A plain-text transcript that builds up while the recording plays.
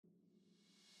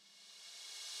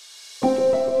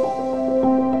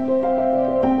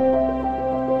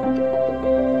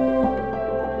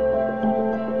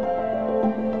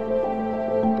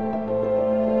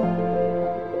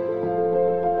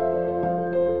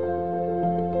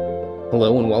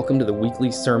Hello and welcome to the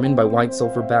weekly sermon by White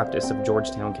Sulphur Baptist of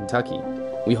Georgetown, Kentucky.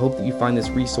 We hope that you find this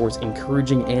resource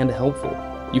encouraging and helpful.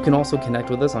 You can also connect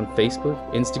with us on Facebook,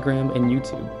 Instagram, and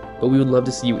YouTube, but we would love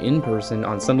to see you in person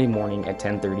on Sunday morning at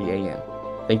 10:30 a.m.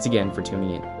 Thanks again for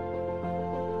tuning in.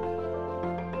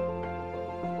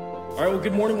 All right, well,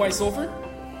 good morning, White Sulphur.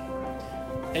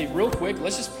 Hey, real quick,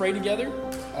 let's just pray together,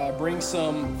 bring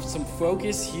some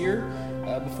focus here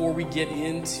before we get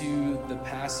into the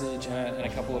passage and a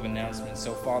couple of announcements.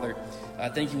 So, Father,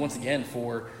 thank you once again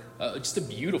for just a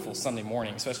beautiful Sunday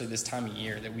morning, especially this time of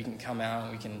year, that we can come out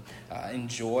and we can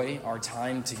enjoy our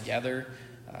time together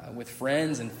with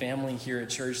friends and family here at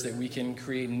church, that we can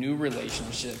create new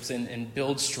relationships and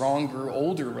build stronger,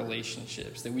 older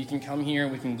relationships, that we can come here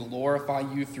and we can glorify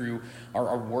you through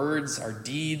our words, our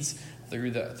deeds,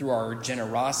 through our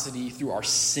generosity, through our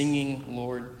singing,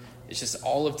 Lord. It's just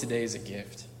all of today is a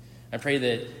gift. I pray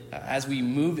that as we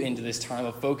move into this time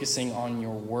of focusing on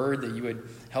your word, that you would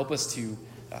help us to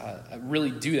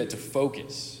really do that, to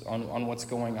focus on what's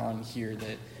going on here.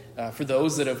 That for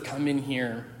those that have come in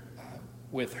here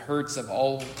with hurts of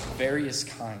all various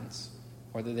kinds,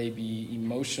 whether they be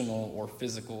emotional or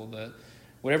physical,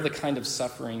 whatever the kind of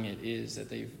suffering it is that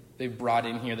they've brought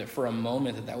in here, that for a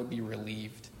moment that would be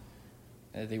relieved,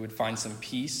 that they would find some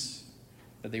peace,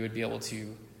 that they would be able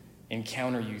to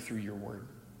encounter you through your word.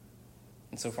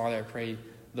 And so, Father, I pray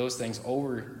those things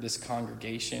over this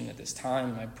congregation at this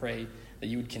time. I pray that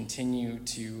you would continue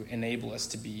to enable us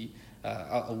to be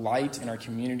a light in our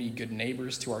community, good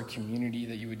neighbors to our community,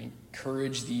 that you would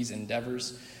encourage these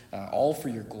endeavors, all for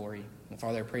your glory. And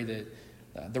Father, I pray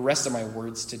that the rest of my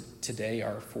words today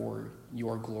are for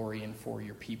your glory and for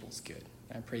your people's good.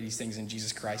 And I pray these things in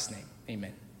Jesus Christ's name.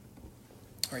 Amen.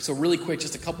 All right, so really quick,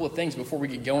 just a couple of things before we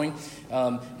get going.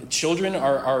 Children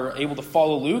are able to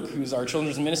follow Luke, who's our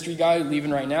children's ministry guy,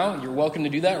 leaving right now. You're welcome to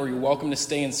do that, or you're welcome to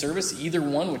stay in service. Either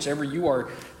one, whichever you are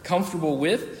comfortable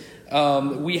with.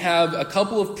 We have a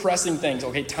couple of pressing things,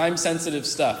 okay, time-sensitive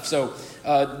stuff. So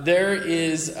there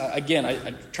is, again,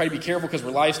 I try to be careful because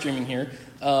we're live streaming here,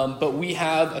 but we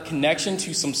have a connection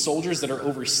to some soldiers that are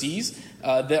overseas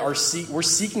we're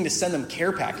seeking to send them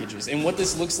care packages. And what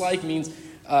this looks like means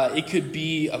it could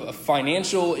be a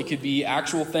financial, it could be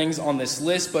actual things on this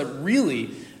list, but really,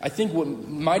 I think what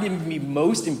might even be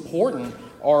most important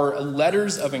are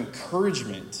letters of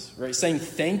encouragement, right? Saying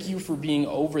thank you for being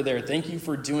over there. Thank you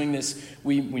for doing this.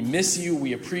 We miss you.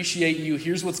 We appreciate you.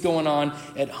 Here's what's going on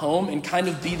at home, and kind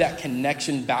of be that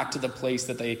connection back to the place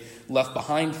that they left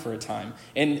behind for a time.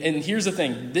 And here's the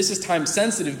thing. This is time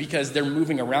sensitive because they're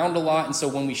moving around a lot. And so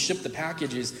when we ship the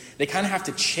packages, they kind of have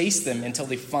to chase them until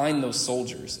they find those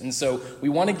soldiers. And so we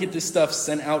want to get this stuff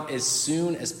sent out as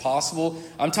soon as possible.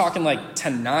 I'm talking like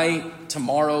tonight,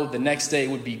 tomorrow, the next day.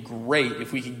 Would be great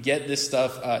if we could get this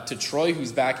stuff to Troy,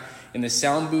 who's back in the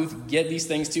sound booth. Get these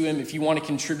things to him. If you want to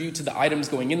contribute to the items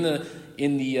going in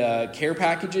the care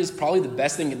packages, probably the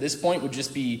best thing at this point would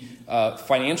just be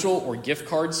financial or gift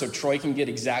cards, so Troy can get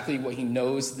exactly what he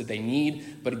knows that they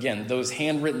need. But again, those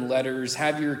handwritten letters,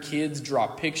 have your kids draw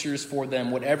pictures for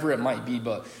them, whatever it might be,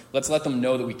 but let's let them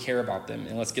know that we care about them,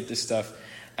 and let's get this stuff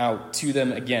out to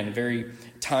them. Again, very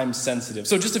time sensitive.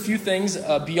 So just a few things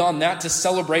beyond that to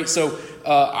celebrate. So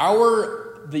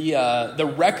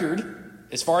the record,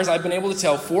 as far as I've been able to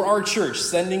tell, for our church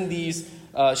sending these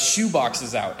shoe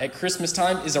boxes out at Christmas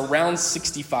time is around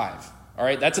 65. All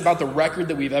right, that's about the record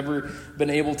that we've ever been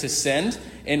able to send,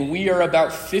 and we are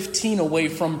about 15 away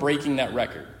from breaking that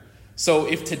record. So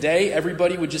if today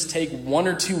everybody would just take one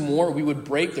or two more, we would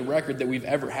break the record that we've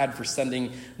ever had for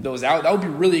sending those out. That would be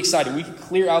really exciting. We could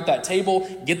clear out that table,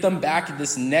 get them back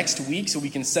this next week so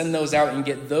we can send those out and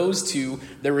get those to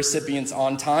their recipients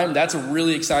on time. That's a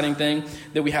really exciting thing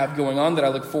that we have going on that I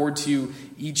look forward to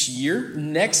each year.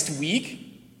 Next week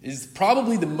is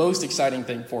probably the most exciting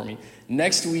thing for me.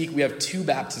 Next week, we have 2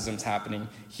 baptisms happening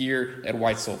here at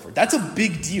White Sulphur. That's a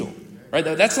big deal. Right,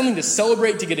 that's something to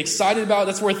celebrate, to get excited about.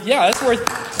 That's worth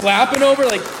clapping over.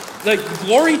 Like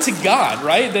glory to God,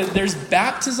 right? There's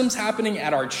baptisms happening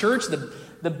at our church.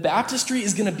 The baptistry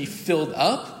is going to be filled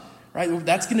up, right?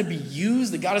 That's going to be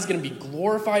used. That God is going to be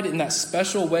glorified in that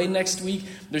special way next week.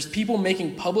 There's people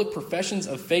making public professions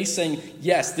of faith saying,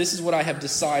 yes, this is what I have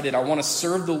decided. I want to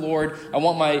serve the Lord. I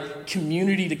want my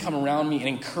community to come around me and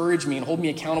encourage me and hold me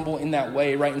accountable in that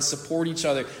way, right? And support each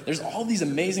other. There's all these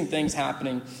amazing things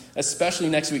happening, especially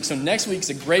next week. So next week's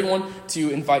a great one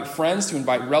to invite friends, to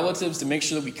invite relatives, to make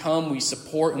sure that we come, we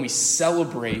support, and we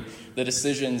celebrate the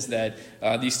decisions that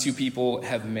these two people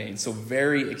have made. So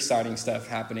very exciting stuff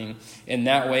happening in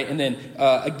that way. And then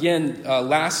again,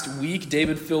 last week,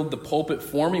 David filled the pulpit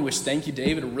for me, which thank you,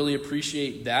 David. I really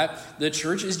appreciate that. The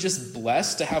church is just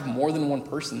blessed to have more than one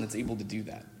person that's able to do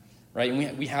that. Right,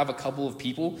 and we have a couple of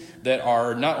people that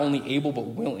are not only able but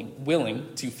willing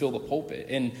to fill the pulpit.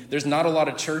 And there's not a lot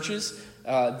of churches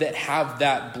that have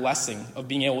that blessing of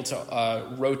being able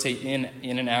to rotate in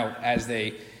and out as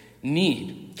they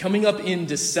need. Coming up in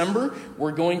December,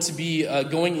 we're going to be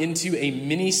going into a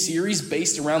mini-series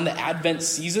based around the Advent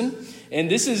season.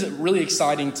 And this is really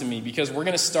exciting to me because we're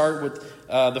going to start with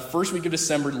the first week of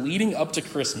December leading up to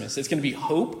Christmas. It's going to be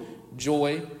hope,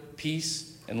 joy, peace,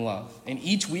 and love. And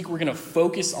each week we're going to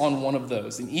focus on one of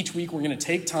those. And each week we're going to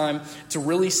take time to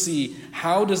really see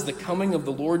how does the coming of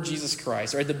the Lord Jesus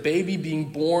Christ, right, the baby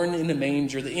being born in the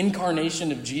manger, the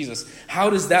incarnation of Jesus, how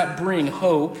does that bring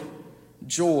hope,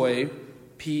 joy,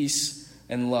 peace,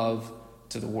 and love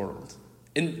to the world?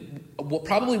 And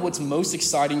probably what's most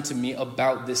exciting to me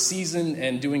about this season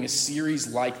and doing a series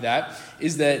like that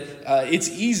is that it's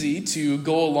easy to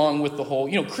go along with the whole,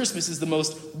 Christmas is the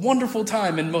most wonderful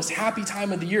time and most happy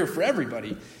time of the year for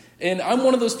everybody. And I'm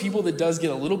one of those people that does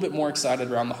get a little bit more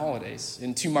excited around the holidays.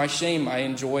 And to my shame, I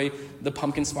enjoy the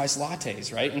pumpkin spice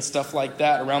lattes, right? And stuff like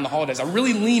that around the holidays. I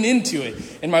really lean into it.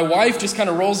 And my wife just kind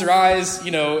of rolls her eyes.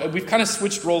 We've kind of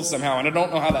switched roles somehow, and I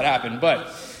don't know how that happened.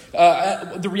 But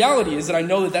the reality is that I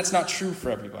know that that's not true for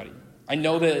everybody. I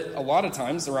know that a lot of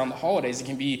times around the holidays, it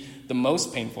can be the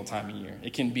most painful time of year.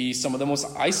 It can be some of the most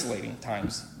isolating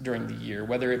times during the year,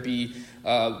 whether it be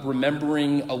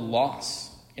remembering a loss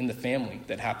in the family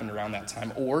that happened around that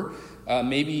time, or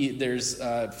maybe there's,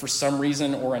 for some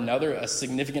reason or another, a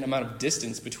significant amount of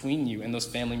distance between you and those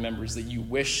family members that you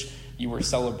wish you were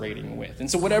celebrating with. And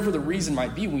so whatever the reason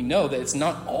might be, we know that it's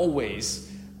not always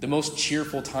the most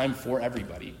cheerful time for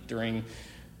everybody during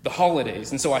the holidays.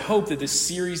 And so I hope that this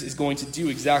series is going to do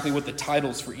exactly what the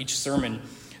titles for each sermon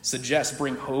suggest: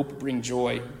 bring hope, bring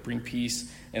joy, bring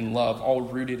peace, and love, all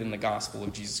rooted in the gospel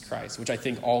of Jesus Christ, which I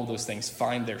think all of those things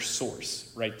find their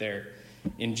source right there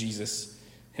in Jesus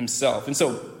himself. And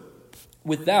so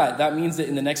with that means that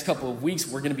in the next couple of weeks,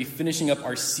 we're going to be finishing up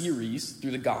our series through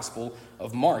the Gospel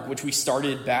of Mark, which we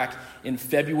started back in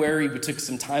February. We took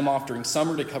some time off during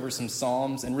summer to cover some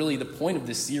Psalms. And really the point of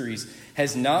this series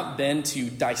has not been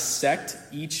to dissect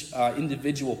each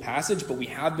individual passage, but we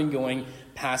have been going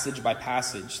passage by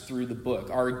passage through the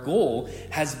book. Our goal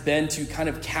has been to kind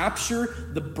of capture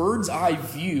the bird's eye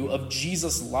view of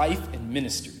Jesus' life and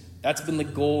ministry. That's been the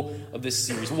goal of this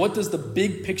series. What does the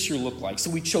big picture look like?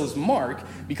 So we chose Mark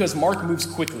because Mark moves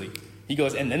quickly. He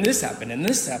goes, and then this happened, and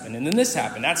this happened, and then this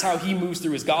happened. That's how he moves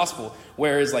through his gospel.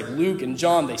 Whereas like Luke and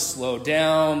John, they slow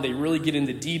down. They really get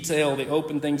into detail. They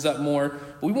open things up more.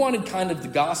 But we wanted kind of the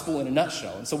gospel in a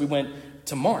nutshell. And so we went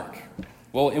to Mark.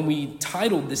 Well, and we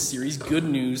titled this series Good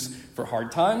News for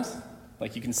Hard Times,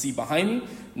 like you can see behind me.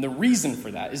 And the reason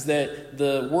for that is that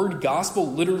the word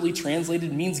gospel, literally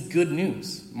translated, means good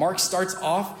news. Mark starts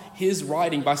off his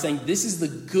writing by saying this is the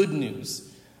good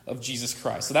news of Jesus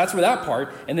Christ. So that's where that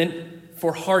part, and then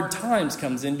for hard times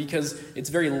comes in because it's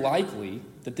very likely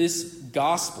that this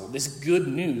gospel, this good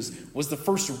news, was the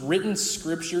first written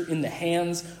scripture in the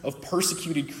hands of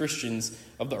persecuted Christians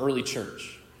of the early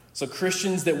church. So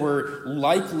Christians that were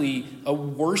likely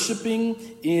worshiping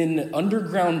in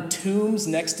underground tombs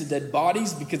next to dead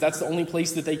bodies because that's the only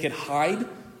place that they could hide,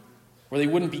 where they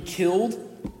wouldn't be killed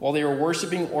while they were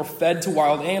worshiping or fed to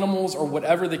wild animals or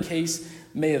whatever the case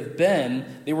may have been.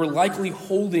 They were likely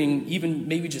holding even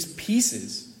maybe just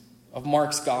pieces of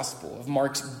Mark's gospel, of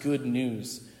Mark's good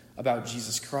news about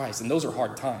Jesus Christ. And those are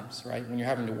hard times, right? When you're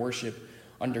having to worship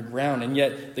underground. And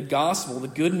yet the gospel, the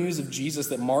good news of Jesus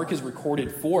that Mark has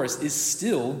recorded for us, is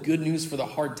still good news for the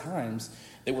hard times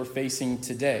that we're facing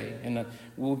today. And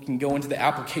we can go into the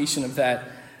application of that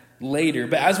later.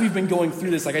 But as we've been going through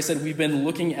this, like I said, we've been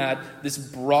looking at this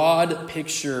broad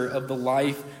picture of the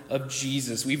life of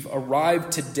Jesus. We've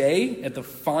arrived today at the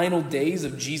final days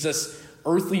of Jesus'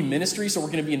 earthly ministry. So we're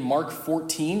going to be in Mark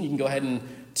 14. You can go ahead and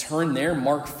turn there,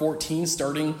 Mark 14,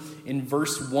 starting in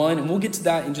verse 1. And we'll get to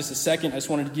that in just a second. I just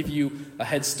wanted to give you a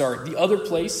head start. The other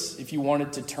place, if you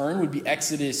wanted to turn, would be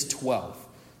Exodus 12.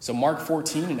 So Mark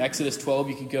 14 and Exodus 12,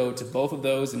 you could go to both of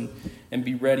those and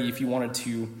be ready if you wanted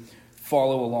to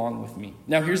follow along with me.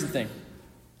 Now, here's the thing.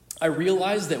 I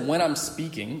realize that when I'm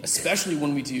speaking, especially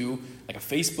when we do like a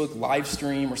Facebook live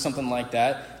stream or something like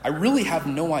that, I really have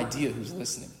no idea who's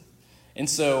listening. And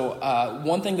so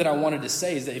one thing that I wanted to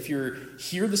say is that if you're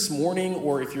here this morning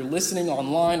or if you're listening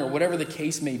online or whatever the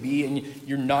case may be and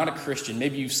you're not a Christian,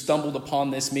 maybe you've stumbled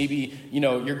upon this, maybe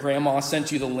your grandma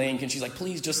sent you the link and she's like,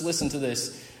 please just listen to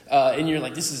this. And you're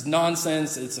like, this is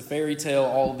nonsense, it's a fairy tale,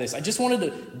 all of this. I just wanted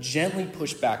to gently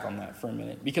push back on that for a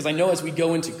minute because I know as we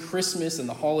go into Christmas and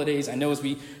the holidays, I know as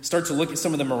we start to look at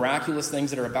some of the miraculous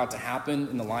things that are about to happen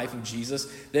in the life of Jesus,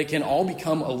 that can all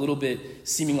become a little bit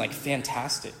seeming like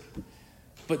fantastic.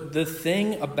 But the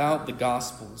thing about the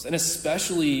Gospels, and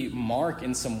especially Mark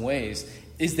in some ways,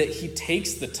 is that he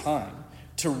takes the time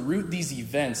to root these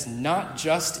events not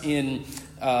just in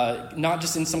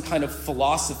some kind of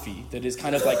philosophy that is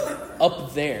kind of like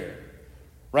up there,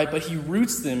 right? But he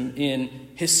roots them in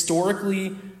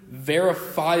historically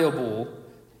verifiable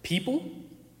people,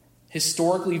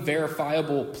 historically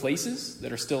verifiable places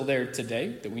that are still there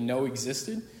today that we know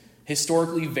existed,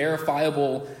 historically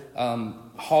verifiable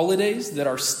holidays that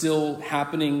are still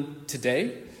happening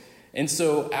today. And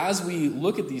so as we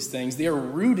look at these things, they are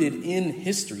rooted in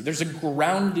history. There's a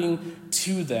grounding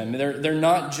to them. They're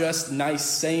not just nice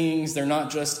sayings. They're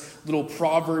not just little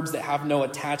proverbs that have no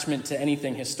attachment to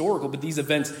anything historical. But these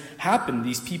events happened.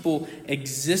 These people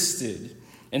existed.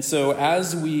 And so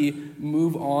as we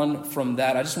move on from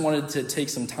that, I just wanted to take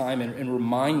some time and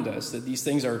remind us that these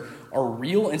things are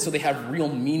real. And so they have real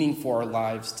meaning for our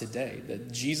lives today.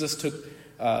 That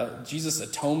Jesus'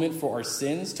 atonement for our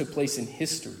sins took place in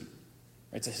history.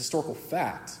 It's a historical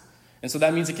fact. And so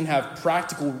that means it can have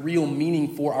practical, real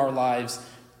meaning for our lives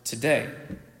today.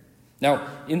 Now,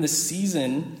 in the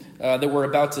season that we're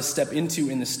about to step into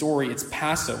in the story, it's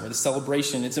Passover, the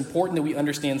celebration. It's important that we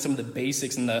understand some of the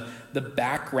basics and the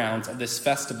background of this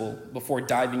festival before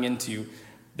diving into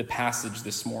the passage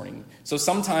this morning. So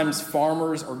sometimes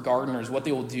farmers or gardeners, what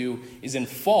they will do is in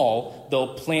fall,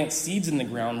 they'll plant seeds in the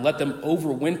ground, let them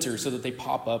overwinter so that they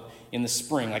pop up in the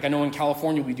spring. Like I know in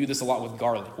California, we do this a lot with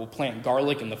garlic. We'll plant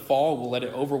garlic in the fall, we'll let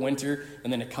it overwinter,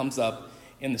 and then it comes up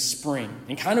in the spring.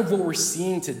 And kind of what we're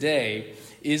seeing today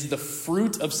is the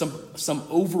fruit of some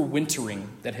overwintering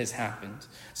that has happened.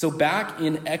 So back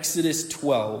in Exodus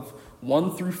 12,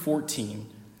 1 through 14,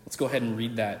 let's go ahead and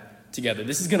read that together.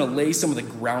 This is going to lay some of the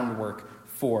groundwork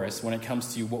for us when it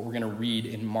comes to what we're going to read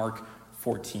in Mark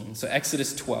 14. So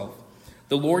Exodus 12.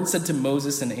 The Lord said to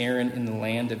Moses and Aaron in the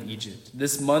land of Egypt,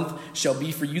 "This month shall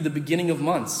be for you the beginning of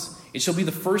months. It shall be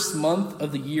the first month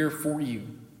of the year for you.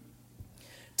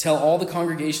 Tell all the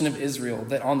congregation of Israel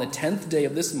that on the 10th day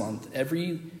of this month,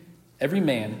 every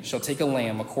man shall take a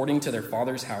lamb according to their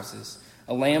father's houses,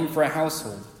 a lamb for a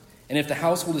household. And if the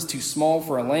household is too small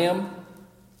for a lamb,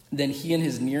 then he and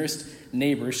his nearest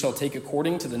neighbor shall take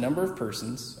according to the number of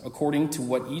persons, according to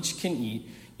what each can eat,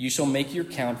 you shall make your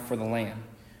count for the lamb.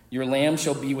 Your lamb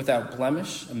shall be without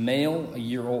blemish, a male, a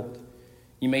year old.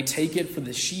 You may take it for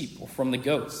the sheep or from the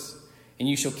goats, and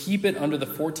you shall keep it under the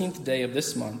 14th day of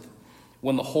this month,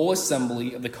 when the whole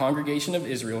assembly of the congregation of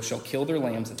Israel shall kill their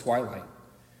lambs at twilight.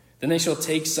 Then they shall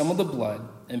take some of the blood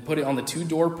and put it on the 2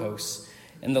 doorposts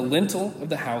and the lintel of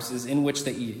the houses in which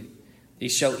they eat it. They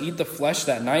shall eat the flesh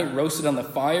that night, roasted on the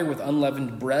fire with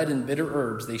unleavened bread and bitter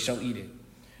herbs, they shall eat it.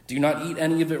 Do not eat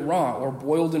any of it raw or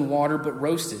boiled in water, but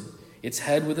roasted, its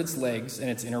head with its legs and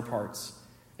its inner parts.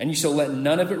 And you shall let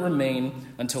none of it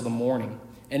remain until the morning.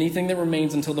 Anything that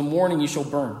remains until the morning you shall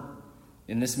burn.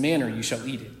 In this manner you shall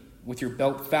eat it, with your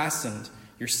belt fastened,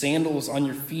 your sandals on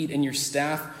your feet, and your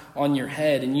staff on your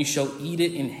head, and you shall eat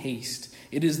it in haste.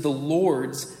 It is the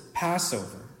Lord's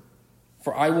Passover.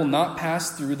 For I will not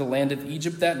pass through the land of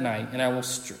Egypt that night, and I will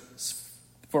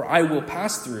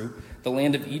pass through the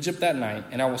land of Egypt that night,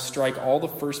 and I will strike all the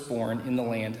firstborn in the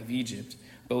land of Egypt,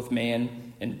 both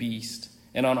man and beast.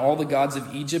 And on all the gods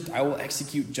of Egypt I will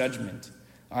execute judgment.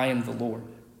 I am the Lord.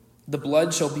 The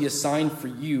blood shall be a sign for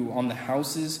you on the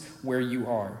houses where you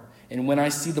are. And when I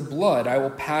see the blood, I will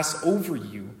pass over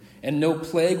you, and no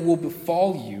plague will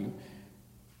befall you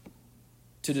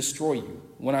to destroy you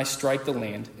when I strike the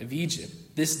land of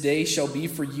Egypt. This day shall be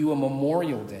for you a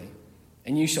memorial day,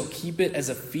 and you shall keep it as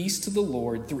a feast to the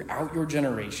Lord throughout your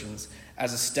generations.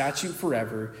 As a statute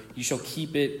forever, you shall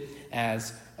keep it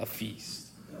as a feast."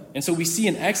 And so we see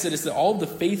in Exodus that all of the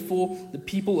faithful, the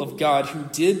people of God who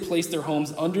did place their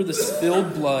homes under the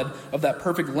spilled blood of that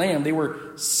perfect lamb, they were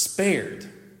spared.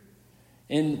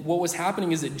 And what was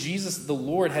happening is that Jesus, the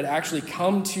Lord, had actually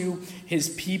come to his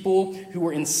people who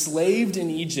were enslaved in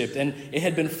Egypt. And it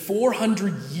had been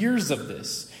 400 years of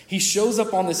this. He shows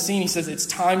up on the scene. He says, it's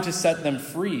time to set them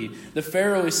free. The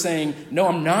Pharaoh is saying, no,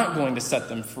 I'm not going to set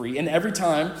them free. And every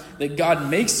time that God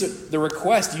makes the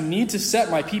request, you need to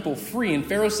set my people free. And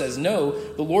Pharaoh says, no,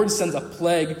 the Lord sends a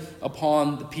plague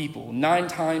upon the people. 9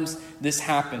 times this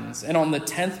happens. And on the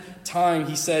 10th time,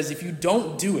 he says, if you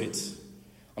don't do it,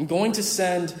 I'm going to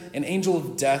send an angel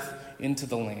of death into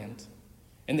the land.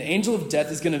 And the angel of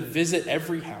death is going to visit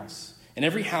every house. And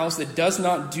every house that does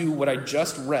not do what I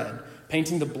just read,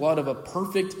 painting the blood of a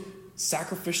perfect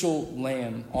sacrificial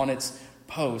lamb on its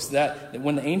post, that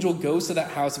when the angel goes to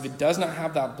that house, if it does not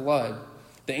have that blood,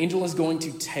 the angel is going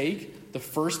to take the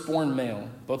firstborn male,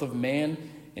 both of man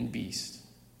and beast.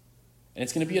 And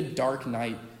it's going to be a dark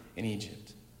night in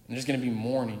Egypt. And there's going to be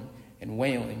mourning and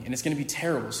wailing, and it's going to be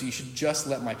terrible, so you should just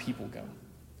let my people go.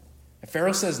 And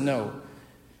Pharaoh says no.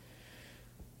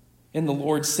 And the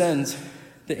Lord sends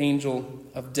the angel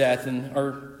of death. And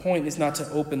our point is not to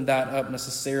open that up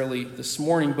necessarily this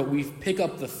morning, but we pick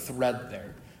up the thread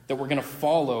there that we're going to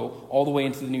follow all the way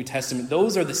into the New Testament.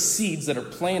 Those are the seeds that are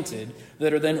planted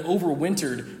that are then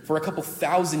overwintered for a couple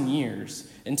thousand years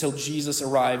until Jesus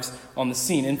arrives on the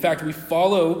scene. In fact, we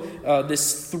follow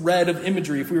this thread of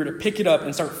imagery, if we were to pick it up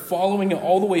and start following it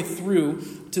all the way through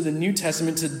to the New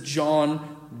Testament, to John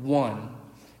 1.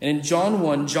 And in John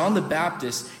 1, John the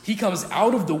Baptist, he comes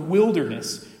out of the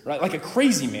wilderness, right, like a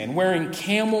crazy man, wearing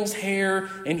camel's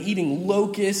hair and eating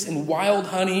locusts and wild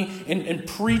honey and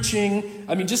preaching.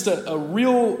 I mean, just a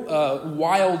real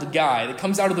wild guy that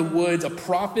comes out of the woods, a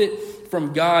prophet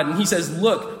from God. And he says,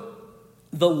 look,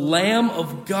 the Lamb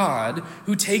of God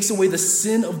who takes away the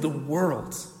sin of the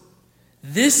world.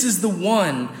 This is the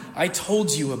one I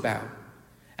told you about.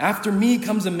 After me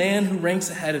comes a man who ranks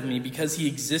ahead of me because he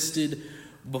existed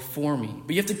before me.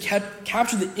 But you have to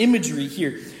capture the imagery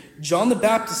here. John the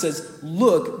Baptist says,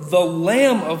 look, the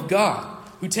Lamb of God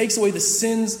who takes away the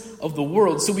sins of the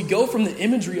world. So we go from the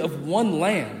imagery of one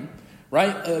lamb,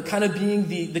 right, kind of being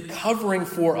the covering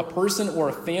for a person or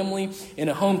a family in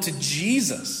a home, to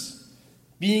Jesus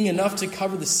being enough to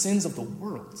cover the sins of the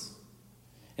world.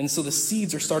 And so the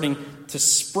seeds are starting to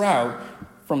sprout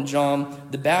from John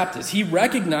the Baptist. He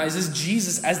recognizes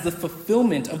Jesus as the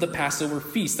fulfillment of the Passover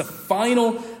feast, the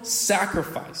final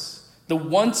sacrifice, the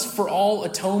once-for-all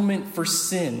atonement for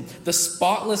sin, the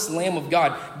spotless Lamb of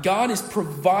God. God is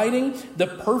providing the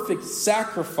perfect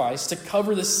sacrifice to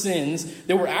cover the sins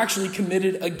that were actually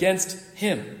committed against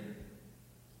him.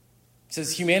 He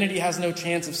says humanity has no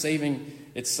chance of saving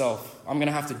itself. I'm going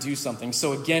to have to do something.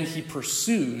 So again, he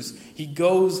pursues, he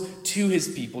goes to his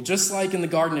people, just like in the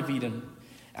Garden of Eden.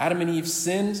 Adam and Eve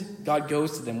sinned, God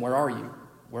goes to them. Where are you?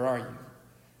 Where are you?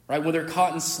 Right? When they're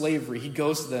caught in slavery, he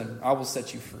goes to them. I will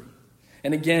set you free.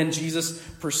 And again, Jesus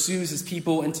pursues his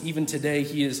people, and even today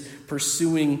he is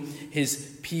pursuing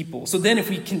his people. So then if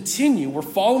we continue, we're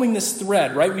following this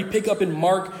thread, right? We pick up in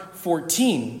Mark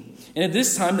 14. And at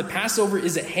this time, the Passover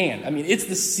is at hand. I mean, it's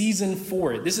the season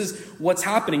for it. This is what's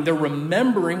happening. They're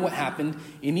remembering what happened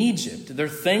in Egypt. They're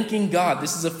thanking God.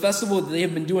 This is a festival that they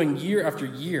have been doing year after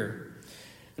year.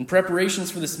 And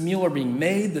preparations for this meal are being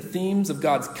made. The themes of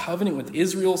God's covenant with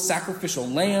Israel, sacrificial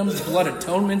lambs, blood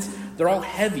atonements, they're all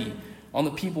heavy on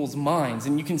the people's minds.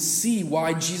 And you can see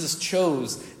why Jesus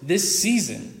chose this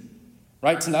season,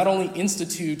 right, to not only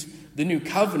institute the new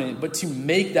covenant, but to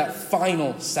make that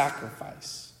final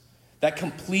sacrifice, that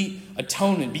complete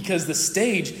atonement, because the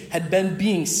stage had been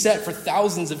being set for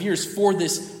thousands of years for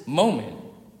this moment.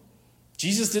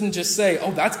 Jesus didn't just say,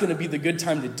 oh, that's going to be the good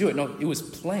time to do it. No, it was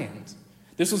planned.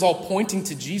 This was all pointing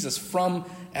to Jesus from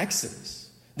Exodus.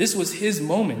 This was his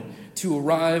moment to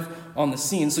arrive on the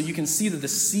scene. So you can see that the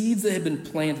seeds that had been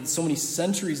planted so many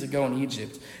centuries ago in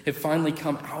Egypt have finally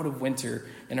come out of winter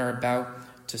and are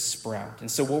about to sprout.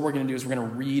 And so what we're going to do is we're going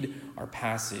to read our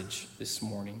passage this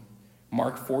morning.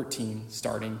 Mark 14,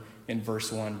 starting in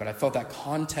verse 1. But I felt that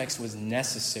context was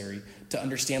necessary to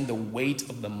understand the weight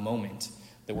of the moment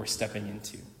that we're stepping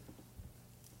into.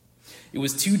 It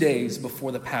was 2 days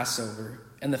before the Passover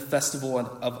and the festival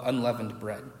of unleavened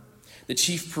bread. The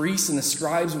chief priests and the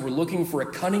scribes were looking for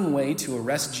a cunning way to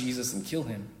arrest Jesus and kill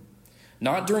him.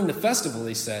 Not during the festival,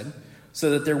 they said,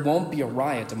 so that there won't be a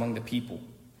riot among the people.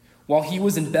 While he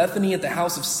was in Bethany at the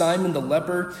house of Simon the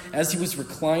leper, as he was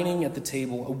reclining at the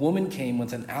table, a woman came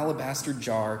with an alabaster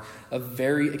jar of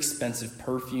very expensive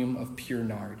perfume of pure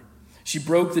nard. She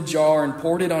broke the jar and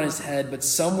poured it on his head, but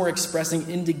some were expressing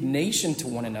indignation to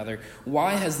one another.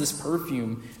 Why has this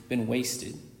perfume been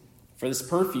wasted? For this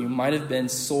perfume might have been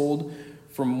sold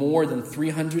for more than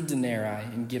 300 denarii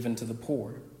and given to the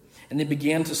poor. And they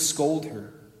began to scold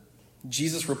her.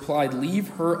 Jesus replied, "Leave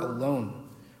her alone.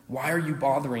 Why are you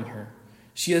bothering her?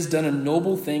 She has done a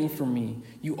noble thing for me.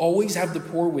 You always have the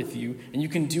poor with you, and you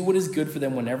can do what is good for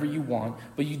them whenever you want,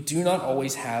 but you do not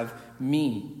always have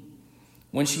me.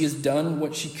 When she has done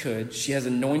what she could, she has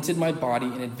anointed my body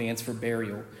in advance for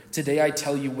burial. Today I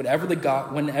tell you, whenever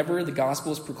the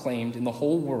gospel is proclaimed in the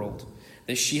whole world,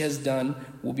 that she has done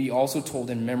will be also told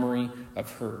in memory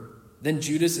of her." Then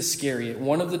Judas Iscariot,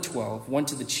 one of the 12, went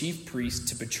to the chief priests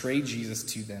to betray Jesus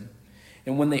to them.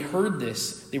 And when they heard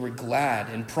this, they were glad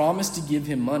and promised to give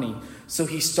him money. So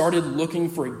he started looking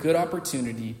for a good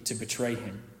opportunity to betray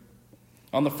him.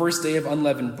 On the first day of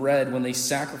unleavened bread, when they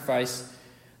sacrificed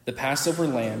the Passover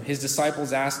lamb, his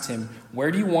disciples asked him, "Where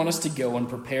do you want us to go and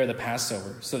prepare the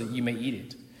Passover so that you may eat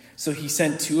it?" So he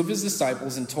sent 2 of his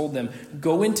disciples and told them,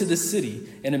 "Go into the city,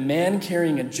 and a man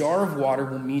carrying a jar of water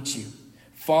will meet you.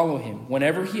 Follow him.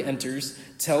 Whenever he enters,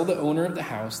 tell the owner of the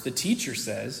house, 'The teacher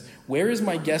says, where is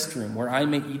my guest room where I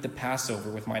may eat the Passover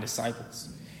with my disciples?'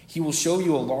 He will show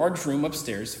you a large room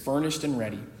upstairs, furnished and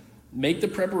ready. Make the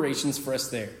preparations for us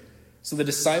there." So the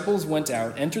disciples went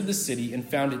out, entered the city, and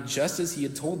found it just as he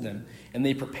had told them, and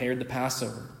they prepared the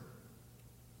Passover.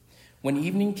 When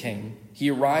evening came,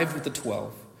 he arrived with the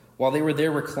 12. While they were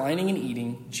there reclining and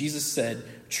eating, Jesus said,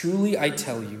 "Truly I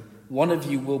tell you, one of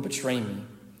you will betray me,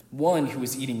 one who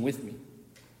is eating with me."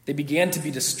 They began to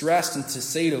be distressed and to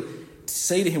say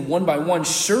to him one by one,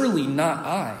 "Surely not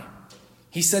I."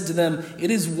 He said to them, "It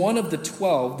is one of the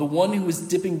 12, the one who is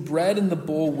dipping bread in the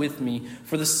bowl with me.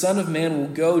 For the Son of Man will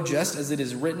go just as it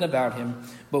is written about him.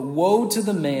 But woe to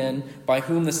the man by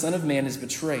whom the Son of Man is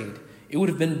betrayed. It would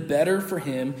have been better for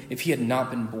him if he had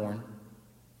not been born."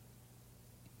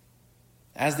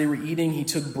 As they were eating, he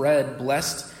took bread,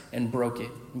 blessed and broke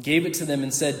it, and gave it to them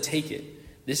and said, "Take it.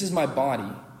 This is my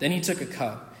body." Then he took a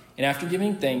cup, and after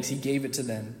giving thanks, he gave it to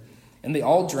them, and they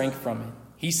all drank from it.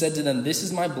 He said to them, "This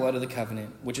is my blood of the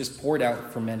covenant, which is poured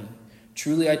out for many.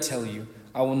 Truly I tell you,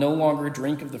 I will no longer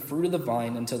drink of the fruit of the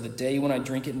vine until the day when I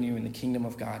drink it new in the kingdom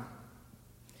of God."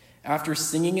 After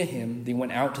singing a hymn, they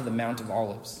went out to the Mount of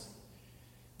Olives.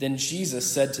 Then Jesus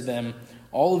said to them,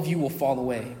 "All of you will fall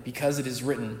away, because it is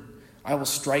written, 'I will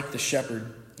strike the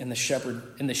shepherd, and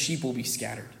the sheep will be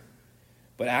scattered.'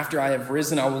 But after I have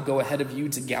risen, I will go ahead of you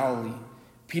to Galilee."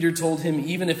 Peter told him,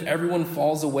 "Even if everyone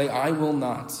falls away, I will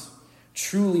not."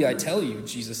 "Truly I tell you,"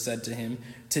 Jesus said to him,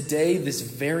 "today, this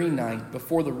very night,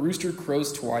 before the rooster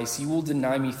crows twice, you will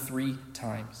deny me 3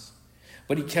 times."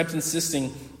 But he kept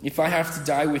insisting, "If I have to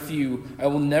die with you, I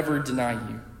will never deny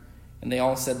you." And they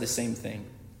all said the same thing.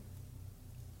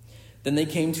 Then they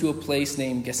came to a place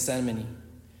named Gethsemane,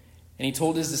 and he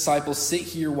told his disciples, "Sit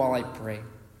here while I pray."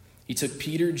 He took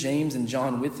Peter, James, and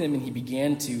John with him, and he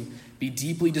began to be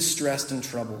deeply distressed and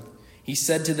troubled. He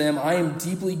said to them, "I am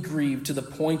deeply grieved to the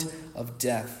point of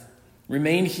death.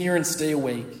 Remain here and stay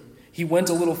awake." He went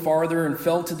a little farther and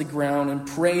fell to the ground and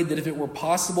prayed that if it were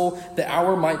possible, the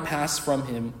hour might pass from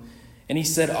him. And he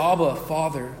said, "Abba,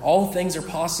 Father, all things are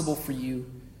possible for you.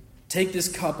 Take this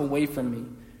cup away from me.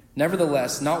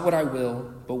 Nevertheless, not what I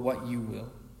will, but what you will."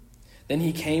 Then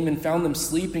he came and found them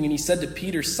sleeping, and he said to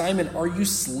Peter, "Simon, are you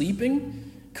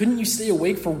sleeping? Couldn't you stay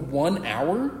awake for 1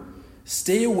 hour?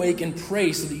 Stay awake and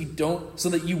pray so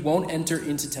that you won't enter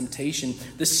into temptation.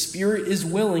 The spirit is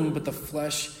willing, but the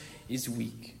flesh is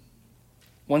weak."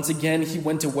 Once again he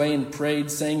went away and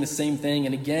prayed, saying the same thing,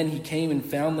 and again he came and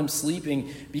found them sleeping,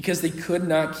 because they could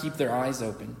not keep their eyes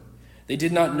open. They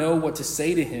did not know what to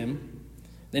say to him.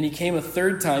 Then he came a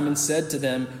 3rd time and said to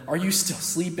them, "Are you still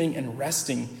sleeping and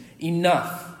resting?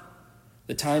 Enough!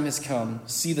 The time has come.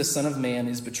 See, the Son of Man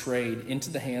is betrayed into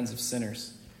the hands of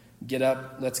sinners. Get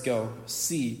up, let's go.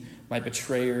 See, my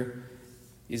betrayer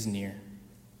is near."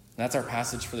 That's our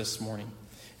passage for this morning.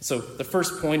 So the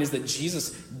first point is that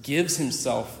Jesus gives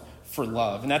himself for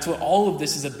love. And that's what all of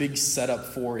this is a big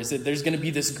setup for, is that there's going to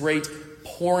be this great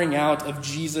pouring out of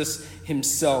Jesus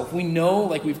himself. We know,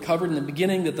 like we've covered in the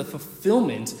beginning, that the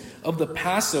fulfillment of the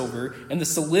Passover and the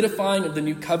solidifying of the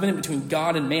new covenant between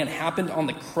God and man happened on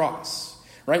the cross.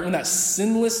 Right? When that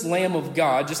sinless Lamb of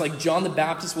God, just like John the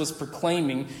Baptist was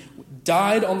proclaiming,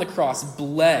 died on the cross,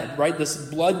 bled, right? This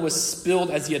blood was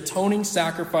spilled as the atoning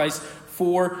sacrifice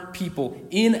for people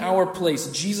in our place.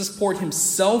 Jesus poured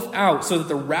himself out so that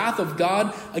the wrath of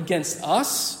God against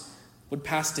us would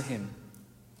pass to him.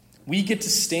 We get to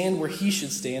stand where he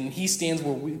should stand, and he stands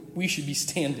where we should be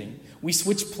standing. We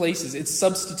switch places. It's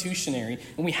substitutionary,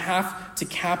 and we have to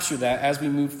capture that as we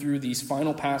move through these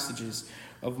final passages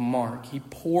of Mark. He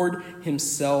poured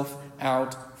himself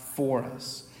out for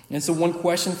us. And so one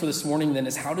question for this morning then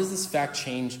is, how does this fact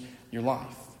change your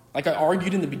life? Like I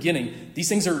argued in the beginning, these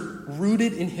things are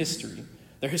rooted in history.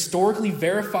 They're historically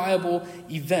verifiable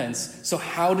events. So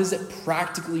how does it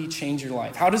practically change your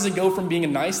life? How does it go from being a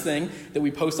nice thing that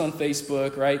we post on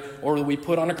Facebook, right, or that we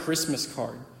put on a Christmas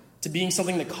card, to being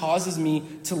something that causes me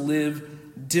to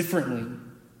live differently?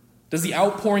 Does the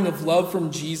outpouring of love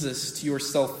from Jesus to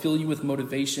yourself fill you with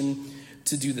motivation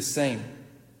to do the same?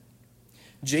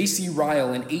 J.C.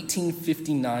 Ryle in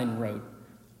 1859 wrote,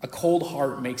 "A cold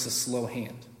heart makes a slow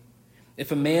hand.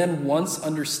 If a man once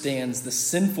understands the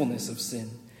sinfulness of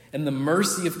sin and the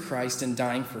mercy of Christ in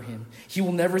dying for him, he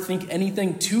will never think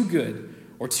anything too good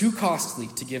or too costly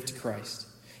to give to Christ.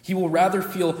 He will rather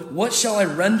feel, what shall I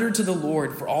render to the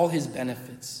Lord for all his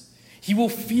benefits? He will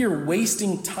fear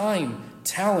wasting time,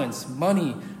 talents,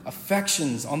 money,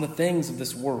 affections on the things of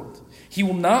this world. He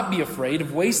will not be afraid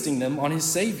of wasting them on his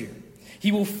Savior.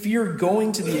 He will fear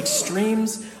going to the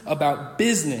extremes about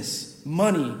business,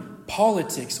 money,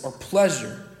 politics, or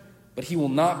pleasure, but he will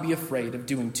not be afraid of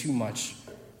doing too much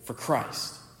for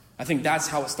Christ." I think that's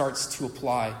how it starts to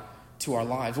apply to our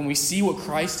lives. When we see what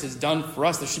Christ has done for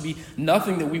us, there should be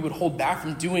nothing that we would hold back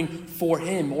from doing for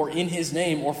him or in his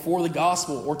name or for the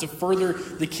gospel or to further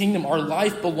the kingdom. Our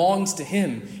life belongs to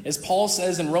him. As Paul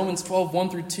says in Romans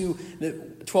 12:1 and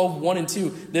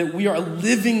 2, that we are a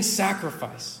living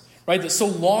sacrifice. Right? That so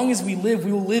long as we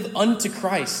will live unto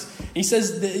Christ. He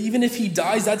says that even if he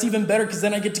dies, that's even better because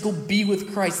then I get to go be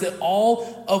with Christ. That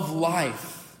all of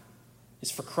life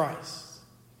is for Christ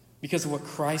because of what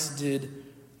Christ did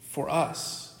for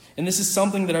us. And this is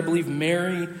something that I believe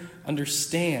Mary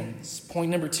understands.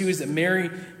 Point number 2 is that Mary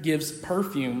gives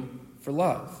perfume for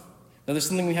love. Now there's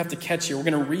something we have to catch here. We're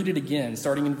going to read it again,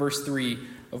 starting in verse 3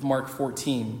 of Mark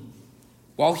 14.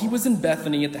 "While he was in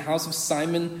Bethany at the house of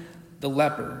Simon the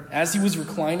leper, as he was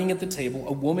reclining at the table,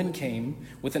 a woman came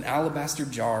with an alabaster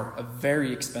jar of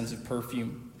very expensive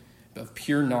perfume of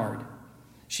pure nard.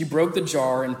 She broke the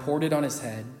jar and poured it on his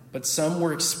head, but some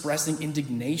were expressing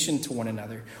indignation to one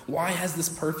another. 'Why has this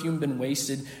perfume been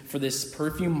wasted? For this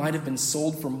perfume might have been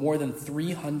sold for more than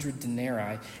 300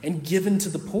 denarii and given to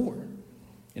the poor.'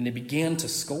 And they began to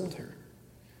scold her.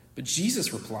 But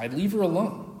Jesus replied, 'Leave her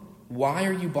alone. Why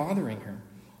are you bothering her?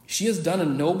 She has done a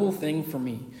noble thing for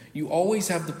me. You always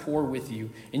have the poor with you,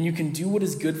 and you can do what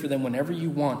is good for them whenever you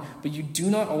want, but you do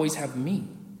not always have me.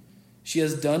 She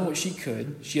has done what she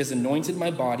could. She has anointed my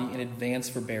body in advance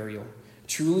for burial.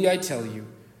 Truly I tell you,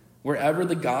 wherever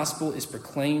the gospel is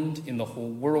proclaimed in the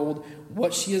whole world,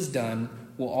 what she has done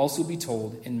will also be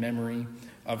told in memory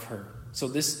of her.'" So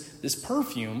this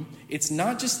perfume, it's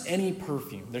not just any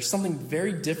perfume. There's something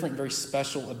very different, very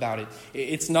special about it.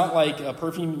 It's not like a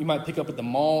perfume you might pick up at the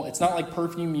mall. It's not like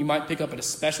perfume you might pick up at a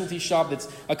specialty shop that's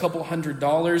a couple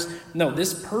 $100s. No,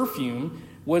 this perfume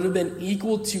would have been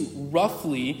equal to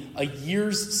roughly a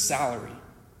year's salary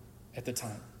at the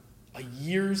time. A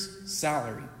year's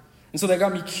salary. And so that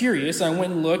got me curious. I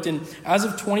went and looked, and as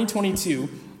of 2022,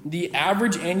 the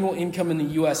average annual income in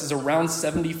the U.S. is around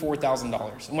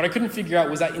 $74,000. And what I couldn't figure out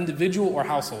was that individual or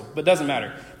household, but it doesn't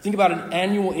matter. Think about an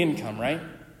annual income, right?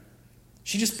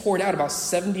 She just poured out about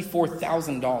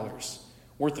 $74,000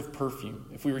 worth of perfume,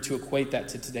 if we were to equate that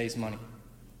to today's money.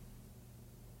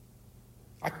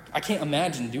 I can't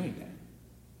imagine doing that.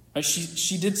 Right?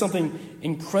 She did something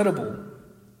incredible.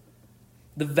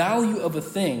 The value of a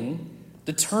thing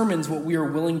determines what we are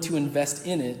willing to invest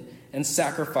in it and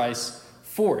sacrifice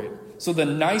for it. So the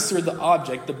nicer the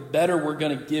object, the better we're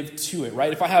going to give to it,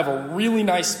 right? If I have a really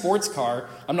nice sports car,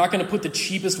 I'm not going to put the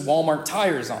cheapest Walmart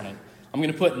tires on it. I'm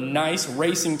going to put nice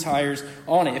racing tires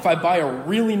on it. If I buy a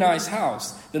really nice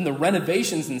house, then the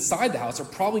renovations inside the house are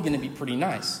probably going to be pretty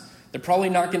nice. They're probably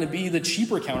not going to be the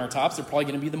cheaper countertops. They're probably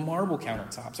going to be the marble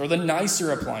countertops or the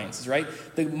nicer appliances, right?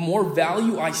 The more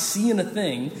value I see in a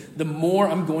thing, the more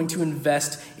I'm going to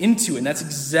invest into it. And that's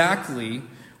exactly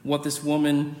what this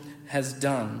woman has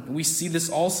done. We see this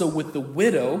also with the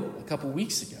widow a couple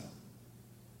weeks ago.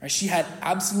 Right? She had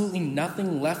absolutely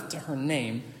nothing left to her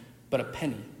name but a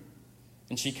penny.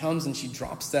 And she comes and she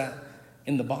drops that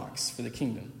in the box for the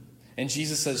kingdom. And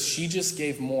Jesus says she just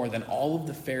gave more than all of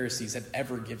the Pharisees had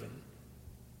ever given.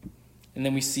 And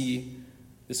then we see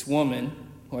this woman,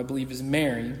 who I believe is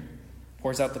Mary,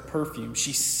 pours out the perfume.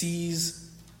 She sees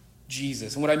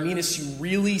Jesus. And what I mean is she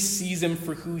really sees him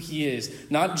for who he is.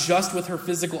 Not just with her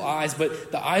physical eyes,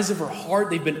 but the eyes of her heart,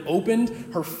 they've been opened.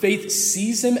 Her faith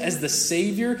sees him as the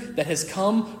Savior that has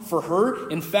come for her.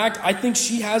 In fact, I think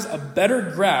she has a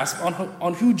better grasp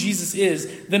on who Jesus is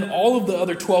than all of the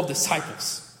other 12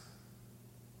 disciples.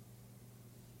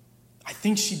 I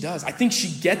think she does. I think she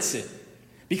gets it.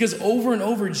 Because over and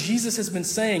over, Jesus has been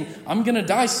saying, I'm going to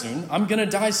die soon. I'm going to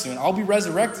die soon. I'll be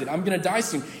resurrected. I'm going to die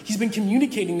soon. He's been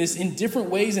communicating this in different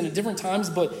ways and at different times,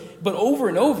 but over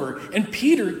and over. And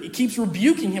Peter keeps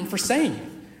rebuking him for saying it.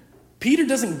 Peter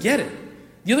doesn't get it.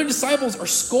 The other disciples are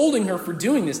scolding her for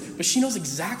doing this, but she knows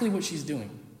exactly what she's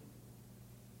doing.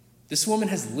 This woman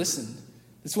has listened.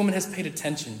 This woman has paid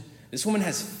attention. This woman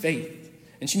has faith.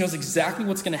 And she knows exactly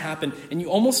what's going to happen. And you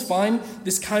almost find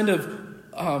this kind of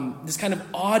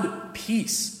odd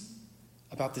peace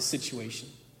about this situation,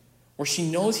 where she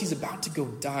knows he's about to go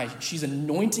die. She's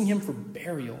anointing him for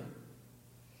burial.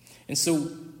 And so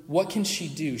what can she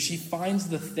do? She finds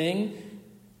the thing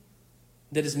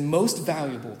that is most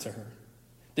valuable to her,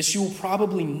 that she will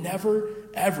probably never,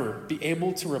 ever be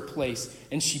able to replace,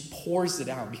 and she pours it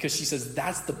out because she says,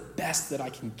 that's the best that I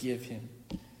can give him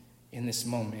in this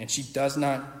moment. And she does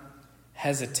not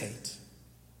hesitate.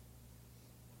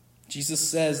 Jesus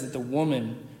says that the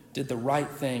woman did the right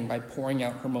thing by pouring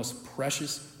out her most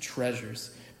precious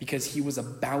treasures because he was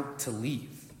about to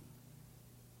leave.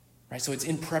 Right? So it's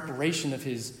in preparation of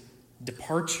his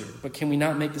departure. But can we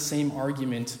not make the same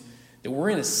argument that we're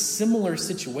in a similar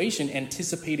situation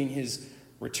anticipating his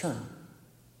return?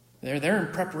 They're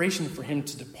in preparation for him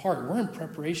to depart. We're in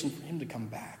preparation for him to come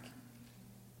back.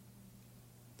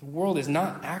 The world is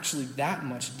not actually that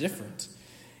much different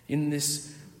in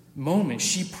this moment.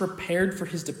 She prepared for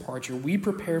his departure. We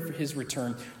prepare for his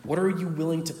return. What are you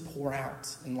willing to pour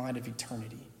out in light of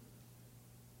eternity?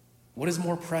 What is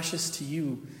more precious to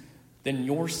you than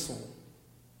your soul?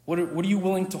 What are you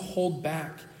willing to hold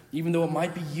back, even though it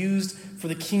might be used for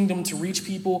the kingdom to reach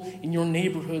people in your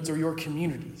neighborhoods or your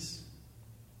communities?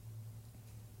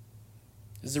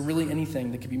 Is there really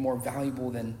anything that could be more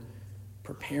valuable than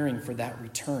preparing for that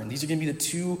return? These are going to be the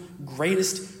two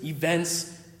greatest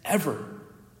events ever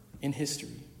in history.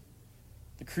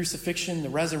 The crucifixion, the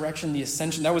resurrection, the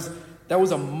ascension. That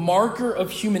was a marker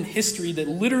of human history that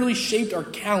literally shaped our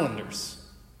calendars.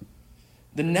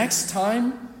 The next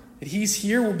time that he's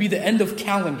here will be the end of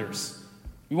calendars.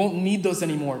 We won't need those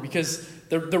anymore because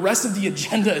the rest of the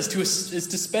agenda is to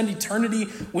spend eternity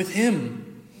with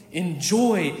him in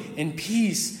joy and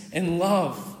peace and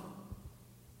love.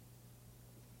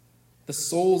 The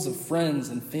souls of friends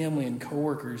and family and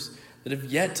coworkers that have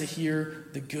yet to hear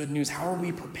the good news, how are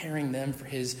we preparing them for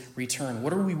his return?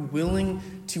 What are we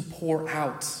willing to pour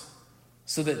out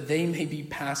so that they may be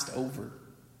passed over?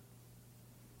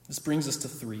 This brings us to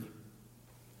 3.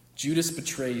 Judas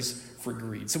betrays for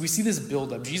greed. So we see this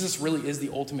buildup. Jesus really is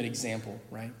the ultimate example,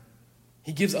 right?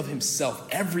 He gives of himself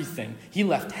everything. He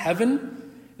left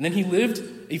heaven, and then he lived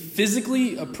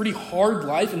a pretty hard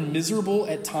life and miserable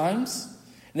at times.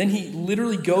 And then he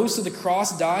literally goes to the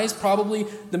cross, dies probably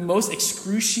the most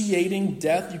excruciating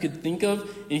death you could think of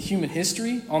in human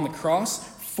history on the cross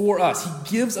for us.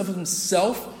 He gives of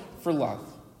himself for love.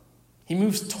 He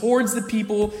moves towards the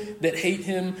people that hate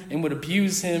him and would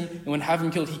abuse him and would have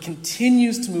him killed. He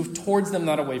continues to move towards them,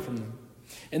 not away from them.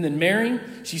 And then Mary,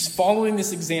 she's following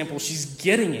this example. She's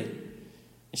getting it.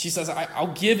 And she says,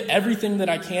 I'll give everything that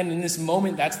I can in this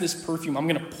moment. That's this perfume. I'm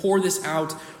going to pour this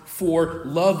out for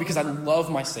love because I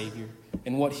love my Savior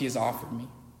and what he has offered me.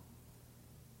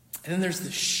 And then there's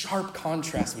this sharp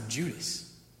contrast with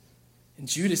Judas. And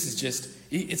Judas is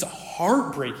it's a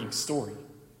heartbreaking story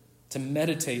to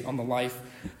meditate on the life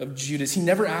of Judas. He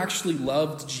never actually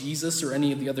loved Jesus or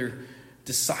any of the other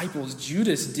disciples.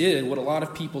 Judas did what a lot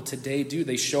of people today do.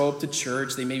 They show up to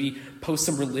church, they maybe post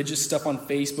some religious stuff on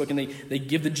Facebook, and they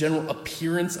give the general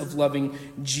appearance of loving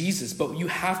Jesus. But you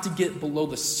have to get below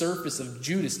the surface of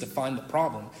Judas to find the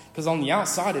problem, because on the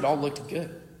outside it all looked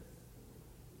good.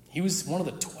 He was one of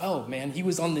the 12, man. He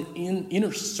was on the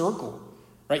inner circle,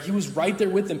 right? He was right there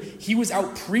with them. He was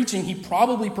out preaching. He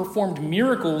probably performed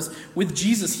miracles with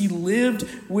Jesus. He lived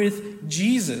with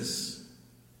Jesus.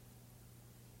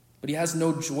 But he has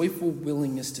no joyful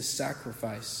willingness to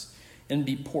sacrifice and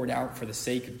be poured out for the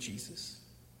sake of Jesus.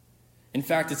 In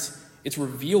fact, it's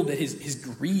revealed that his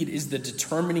greed is the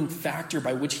determining factor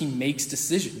by which he makes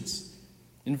decisions.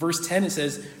 In verse 10 it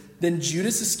says, "Then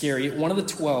Judas Iscariot, one of the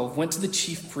 12, went to the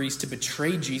chief priests to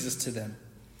betray Jesus to them.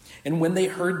 And when they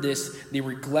heard this, they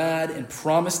were glad and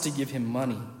promised to give him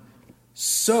money.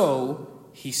 So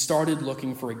he started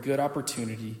looking for a good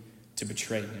opportunity to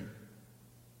betray him."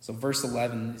 So verse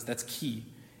 11, that's key.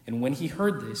 "And when they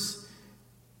heard this,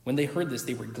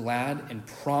 they were glad and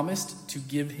promised to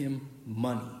give him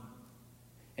money.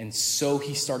 And so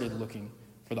he started looking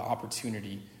for the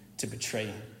opportunity to betray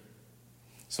him."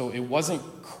 So it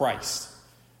wasn't Christ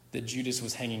that Judas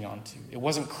was hanging on to. It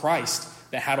wasn't Christ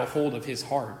that had a hold of his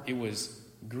heart. It was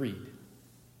greed.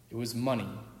 It was money,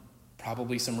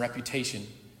 probably some reputation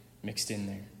mixed in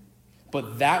there.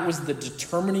 But that was the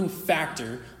determining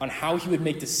factor on how he would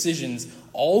make decisions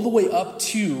all the way up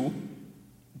to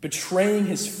betraying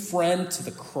his friend to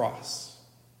the cross.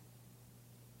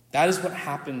 That is what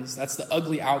happens. That's the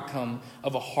ugly outcome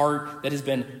of a heart that has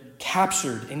been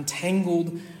captured,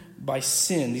 entangled by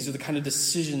sin. These are the kind of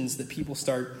decisions that people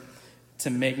start to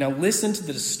make. Now listen to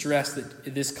the distress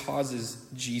that this causes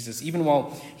Jesus, even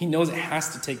while he knows it has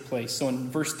to take place. So in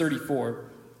verse 34,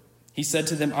 he said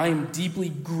to them, "I am deeply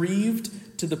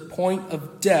grieved to the point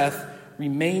of death.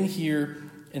 Remain here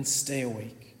and stay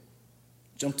awake."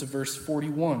 Jump to verse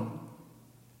 41.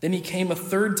 Then he came a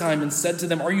third time and said to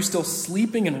them, "Are you still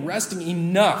sleeping and resting?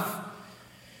 Enough!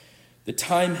 The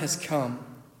time has come.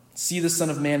 See, the Son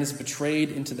of Man is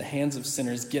betrayed into the hands of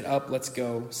sinners. Get up, let's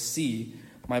go. See,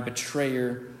 my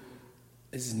betrayer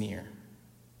is near."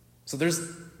 So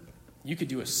you could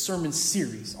do a sermon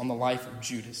series on the life of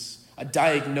Judas, a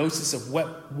diagnosis of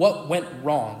what went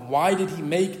wrong. Why did he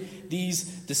make these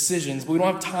decisions? But we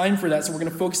don't have time for that, so we're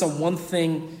going to focus on one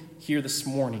thing here this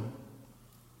morning.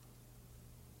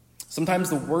 Sometimes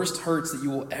the worst hurts that you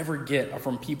will ever get are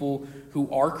from people who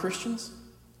are Christians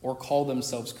or call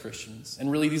themselves Christians.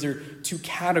 And really, these are two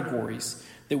categories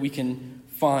that we can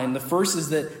find. The first is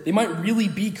that they might really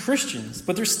be Christians,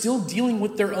 but they're still dealing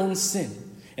with their own sin.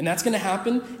 And that's going to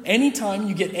happen anytime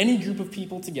you get any group of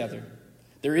people together.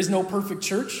 There is no perfect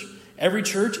church. Every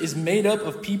church is made up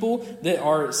of people that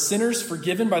are sinners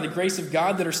forgiven by the grace of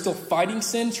God that are still fighting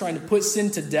sin, trying to put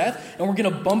sin to death, and we're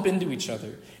going to bump into each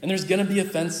other. And there's going to be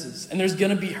offenses, and there's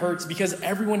going to be hurts, because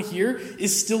everyone here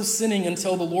is still sinning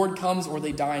until the Lord comes or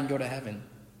they die and go to heaven.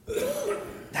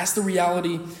 That's the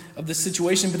reality of the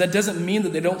situation, but that doesn't mean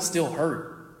that they don't still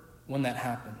hurt when that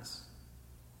happens.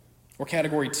 Or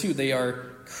category 2, they are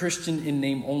Christian in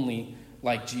name only,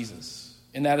 like Jesus.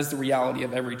 And that is the reality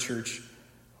of every church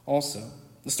also.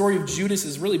 The story of Judas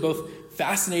is really both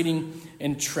fascinating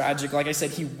and tragic. Like I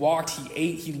said, he walked, he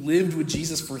ate, he lived with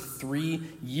Jesus for 3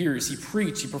 years. He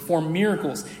preached, he performed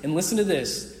miracles. And listen to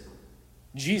this.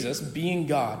 Jesus, being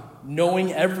God,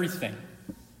 knowing everything,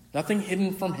 nothing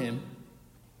hidden from him,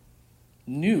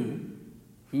 knew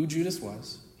who Judas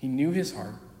was. He knew his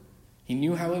heart. He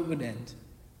knew how it would end.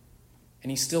 And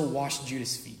he still washed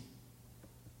Judas' feet.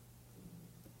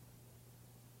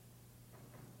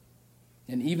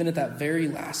 And even at that very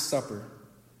Last Supper,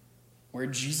 where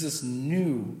Jesus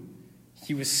knew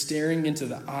he was staring into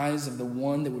the eyes of the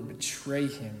one that would betray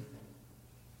him,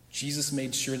 Jesus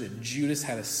made sure that Judas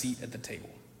had a seat at the table.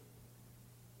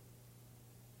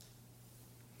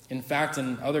 In fact,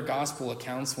 in other gospel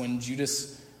accounts, when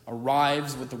Judas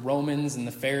arrives with the Romans and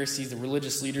the Pharisees, the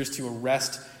religious leaders, to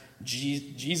arrest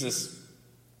Jesus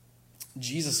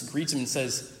greets him and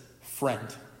says,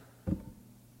 "Friend."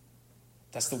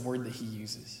 That's the word that he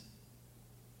uses.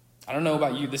 I don't know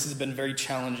about you, this has been very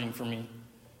challenging for me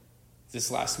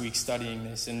this last week studying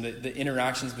this, and the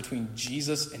interactions between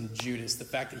Jesus and Judas, the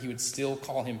fact that he would still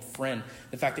call him friend,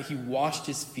 the fact that he washed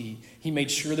his feet, he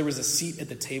made sure there was a seat at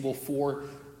the table for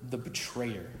the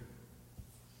betrayer,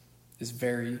 is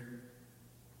very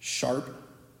sharp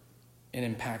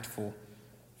and impactful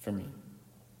for me.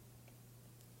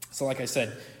 So like I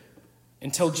said,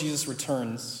 until Jesus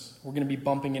returns, we're going to be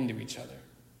bumping into each other.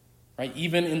 Right?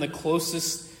 Even in the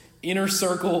closest inner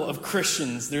circle of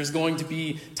Christians, there's going to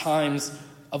be times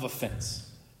of offense,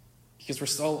 because we're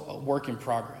still a work in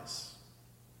progress.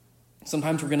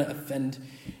 Sometimes we're going to offend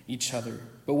each other.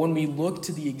 But when we look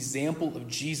to the example of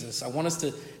Jesus, I want us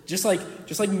to, just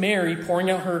like Mary pouring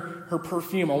out her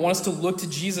perfume, I want us to look to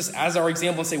Jesus as our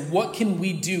example and say, what can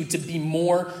we do to be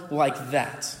more like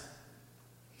that?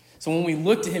 So when we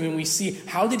look to him and we see,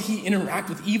 how did he interact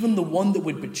with even the one that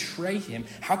would betray him?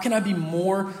 How can I be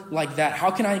more like that? How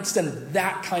can I extend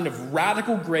that kind of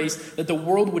radical grace that the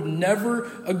world would never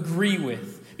agree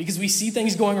with? Because we see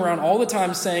things going around all the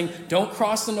time saying, don't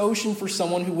cross an ocean for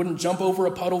someone who wouldn't jump over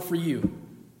a puddle for you.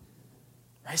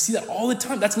 I see that all the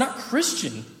time. That's not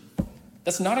Christian.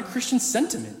 That's not a Christian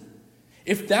sentiment.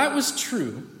 If that was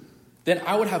true, then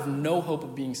I would have no hope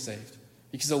of being saved,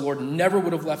 because the Lord never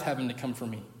would have left heaven to come for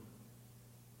me.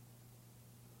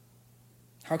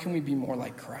 How can we be more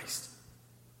like Christ?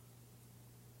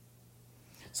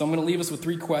 So I'm going to leave us with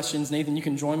 3 questions. Nathan, you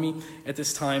can join me at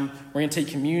this time. We're going to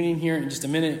take communion here in just a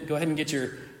minute. Go ahead and get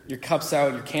your cups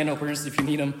out, your can openers if you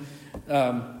need them.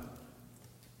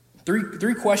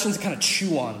 Three questions to kind of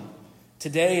chew on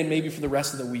today and maybe for the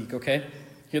rest of the week, okay?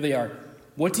 Here they are.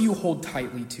 What do you hold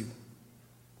tightly to?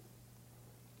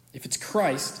 If it's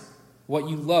Christ, what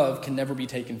you love can never be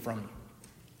taken from you.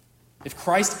 If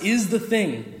Christ is the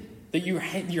thing that your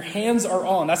hands are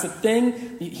on, that's the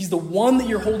thing, he's the one that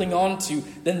you're holding on to,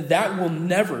 then that will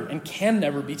never and can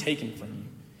never be taken from you.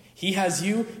 He has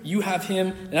you, you have him,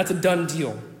 and that's a done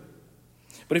deal.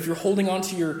 But if you're holding on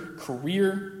to your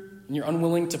career and you're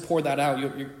unwilling to pour that out,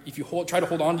 if you try to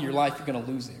hold on to your life, you're going to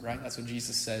lose it, right? That's what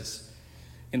Jesus says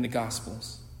in the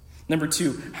Gospels. Number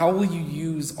 2, how will you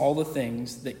use all the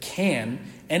things that can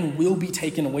and will be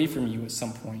taken away from you at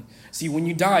some point? See, when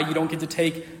you die, you don't get to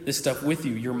take this stuff with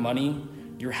you. Your money,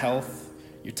 your health,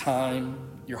 your time,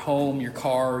 your home, your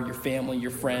car, your family,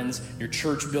 your friends, your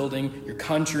church building, your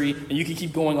country, and you can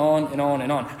keep going on and on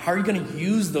and on. How are you going to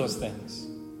use those things?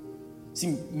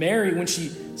 See, Mary, when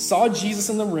she saw Jesus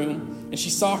in the room and she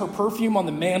saw her perfume on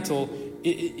the mantle,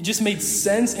 it just made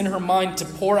sense in her mind to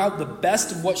pour out the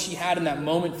best of what she had in that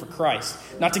moment for Christ.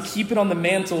 Not to keep it on the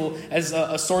mantle as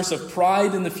a source of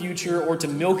pride in the future or to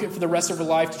milk it for the rest of her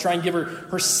life, to try and give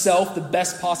herself the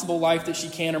best possible life that she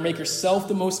can or make herself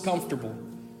the most comfortable.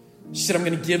 She said, I'm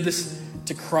going to give this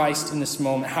to Christ in this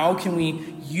moment. How can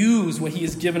we use what he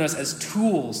has given us as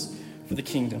tools for the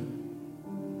kingdom?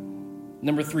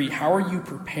 Number 3, how are you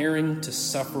preparing to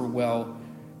suffer well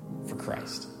for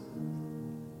Christ?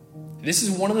 This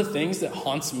is one of the things that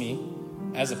haunts me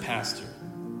as a pastor.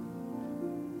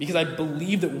 Because I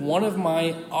believe that one of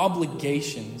my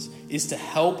obligations is to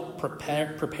help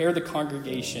prepare the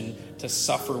congregation to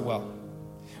suffer well.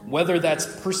 Whether that's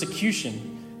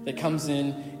persecution that comes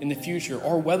in the future,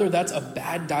 or whether that's a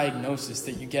bad diagnosis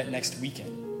that you get next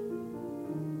weekend.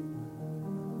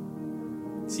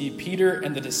 See, Peter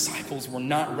and the disciples were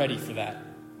not ready for that.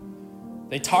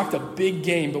 They talked a big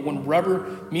game, but when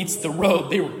rubber meets the road,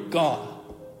 they were gone.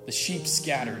 The sheep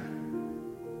scattered.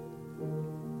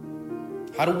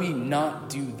 How do we not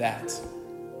do that?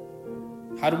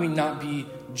 How do we not be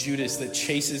Judas that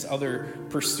chases other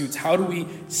pursuits? How do we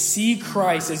see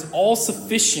Christ as all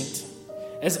sufficient,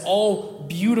 as all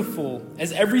beautiful,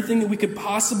 as everything that we could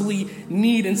possibly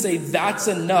need and say, that's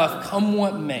enough, come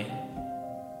what may?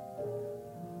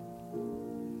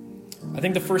 I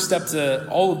think the first step to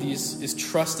all of these is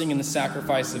trusting in the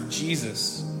sacrifice of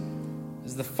Jesus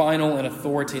as the final and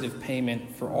authoritative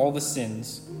payment for all the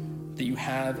sins that you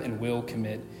have and will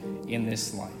commit in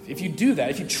this life. If you do that,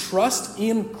 if you trust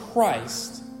in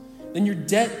Christ, then your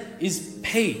debt is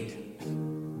paid.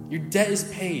 Your debt is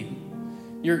paid.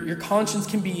 Your conscience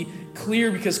can be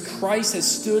clear because Christ has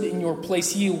stood in your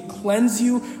place. He will cleanse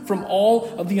you from all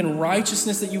of the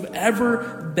unrighteousness that you've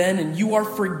ever been in. You are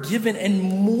forgiven, and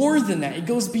more than that, it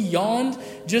goes beyond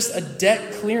just a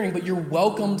debt clearing, but you're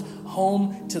welcomed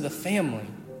home to the family.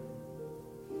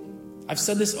 I've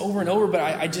said this over and over, but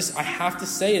I have to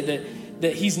say it,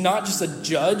 that he's not just a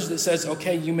judge that says,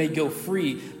 okay, you may go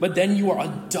free, but then you are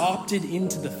adopted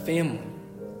into the family.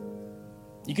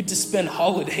 You get to spend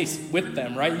holidays with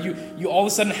them, right? You all of a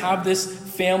sudden have this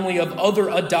family of other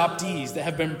adoptees that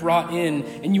have been brought in,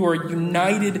 and you are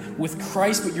united with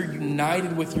Christ, but you're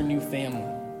united with your new family.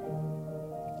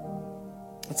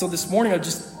 And so this morning, I'll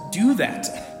just do that.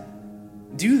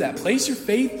 Do that. Place your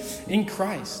faith in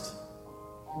Christ.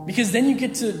 Because then you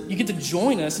get to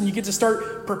join us and you get to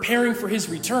start preparing for his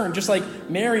return, just like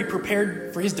Mary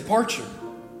prepared for his departure.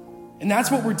 And that's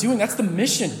what we're doing. That's the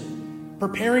mission.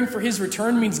 Preparing for his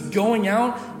return means going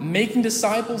out, making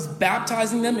disciples,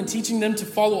 baptizing them, and teaching them to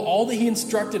follow all that he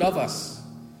instructed of us.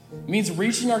 It means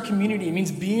reaching our community. It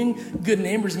means being good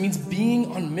neighbors. It means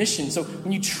being on mission. So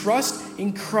when you trust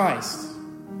in Christ,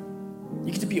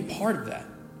 you get to be a part of that.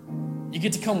 You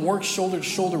get to come work shoulder to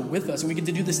shoulder with us, and we get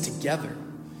to do this together.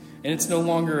 And it's no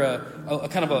longer a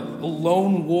kind of a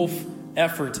lone wolf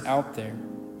effort out there.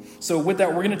 So with that,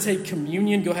 we're going to take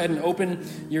communion. Go ahead and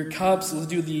open your cups. Let's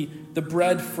do the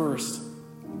bread first.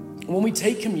 When we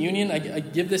take communion, I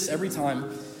give this every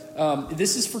time.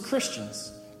 This is for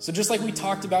Christians. So just like we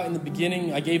talked about in the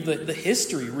beginning, I gave the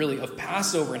history, really, of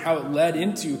Passover and how it led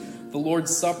into the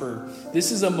Lord's Supper.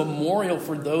 This is a memorial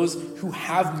for those who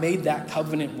have made that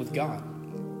covenant with God.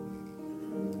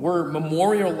 We're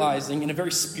memorializing in a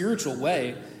very spiritual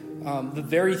way the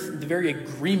very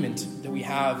agreement that we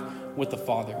have with the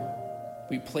Father.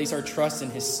 We place our trust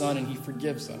in his Son, and he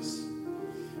forgives us.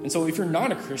 And so if you're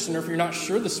not a Christian, or if you're not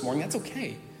sure this morning, that's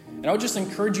okay. And I would just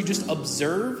encourage you, just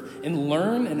observe and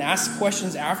learn and ask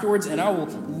questions afterwards, and I will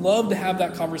love to have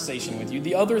that conversation with you.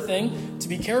 The other thing to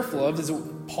be careful of is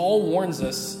that Paul warns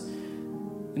us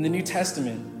in the New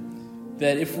Testament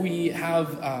that if we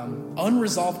have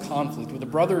unresolved conflict with a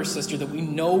brother or sister that we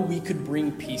know we could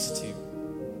bring peace to,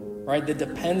 right?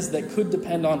 That could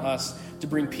depend on us to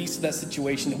bring peace to that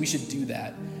situation, that we should do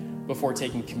that before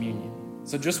taking communion.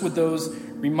 So just with those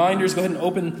reminders, go ahead and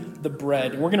open the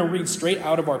bread. And we're going to read straight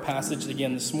out of our passage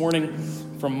again this morning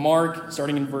from Mark,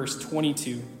 starting in verse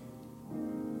 22.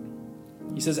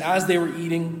 He says, as they were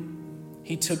eating,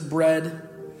 he took bread,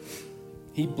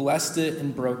 he blessed it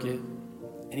and broke it,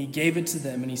 and he gave it to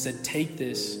them, and he said, take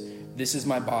this, this is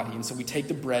my body. And so we take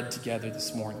the bread together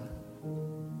this morning.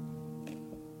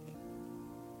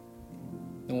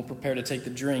 Then we'll prepare to take the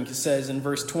drink. It says in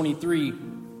verse 23,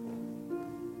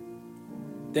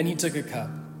 then he took a cup,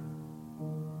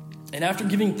 and after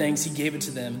giving thanks, he gave it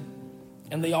to them,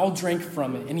 and they all drank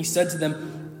from it. And he said to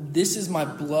them, this is my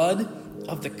blood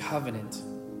of the covenant,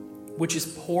 which is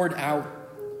poured out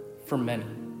for many.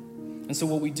 And so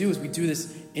what we do is we do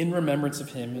this in remembrance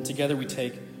of him, and together we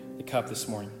take the cup this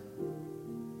morning.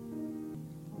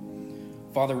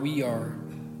 Father, we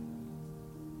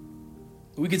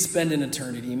could spend an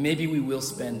eternity, maybe we will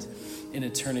spend an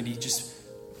eternity just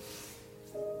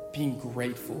being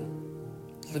grateful,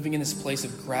 living in this place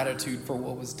of gratitude for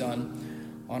what was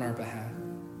done on our behalf.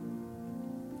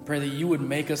 Pray that you would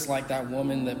make us like that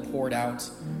woman that poured out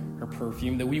her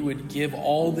perfume, that we would give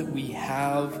all that we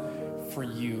have for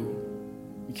you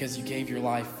because you gave your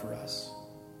life for us.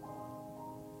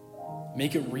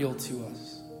 Make it real to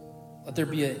us. Let there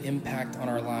be an impact on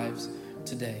our lives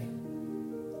today.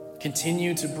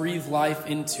 Continue to breathe life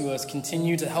into us.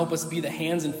 Continue to help us be the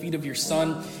hands and feet of your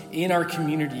Son in our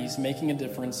communities, making a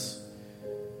difference,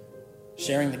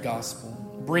 sharing the gospel,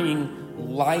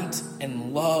 bringing light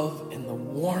and love and the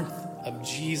warmth of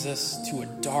Jesus to a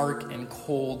dark and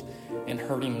cold and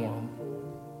hurting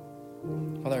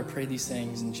world. Father, I pray these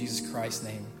things in Jesus Christ's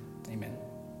name. Amen.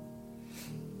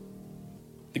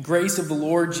 The grace of the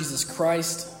Lord Jesus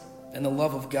Christ and the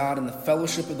love of God and the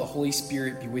fellowship of the Holy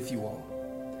Spirit be with you all.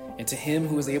 And to him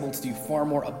who is able to do far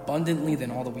more abundantly than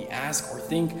all that we ask or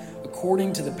think,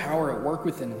 according to the power at work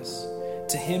within us,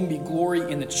 to him be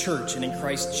glory in the church and in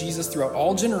Christ Jesus throughout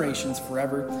all generations,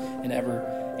 forever and ever.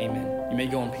 Amen. You may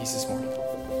go in peace this morning.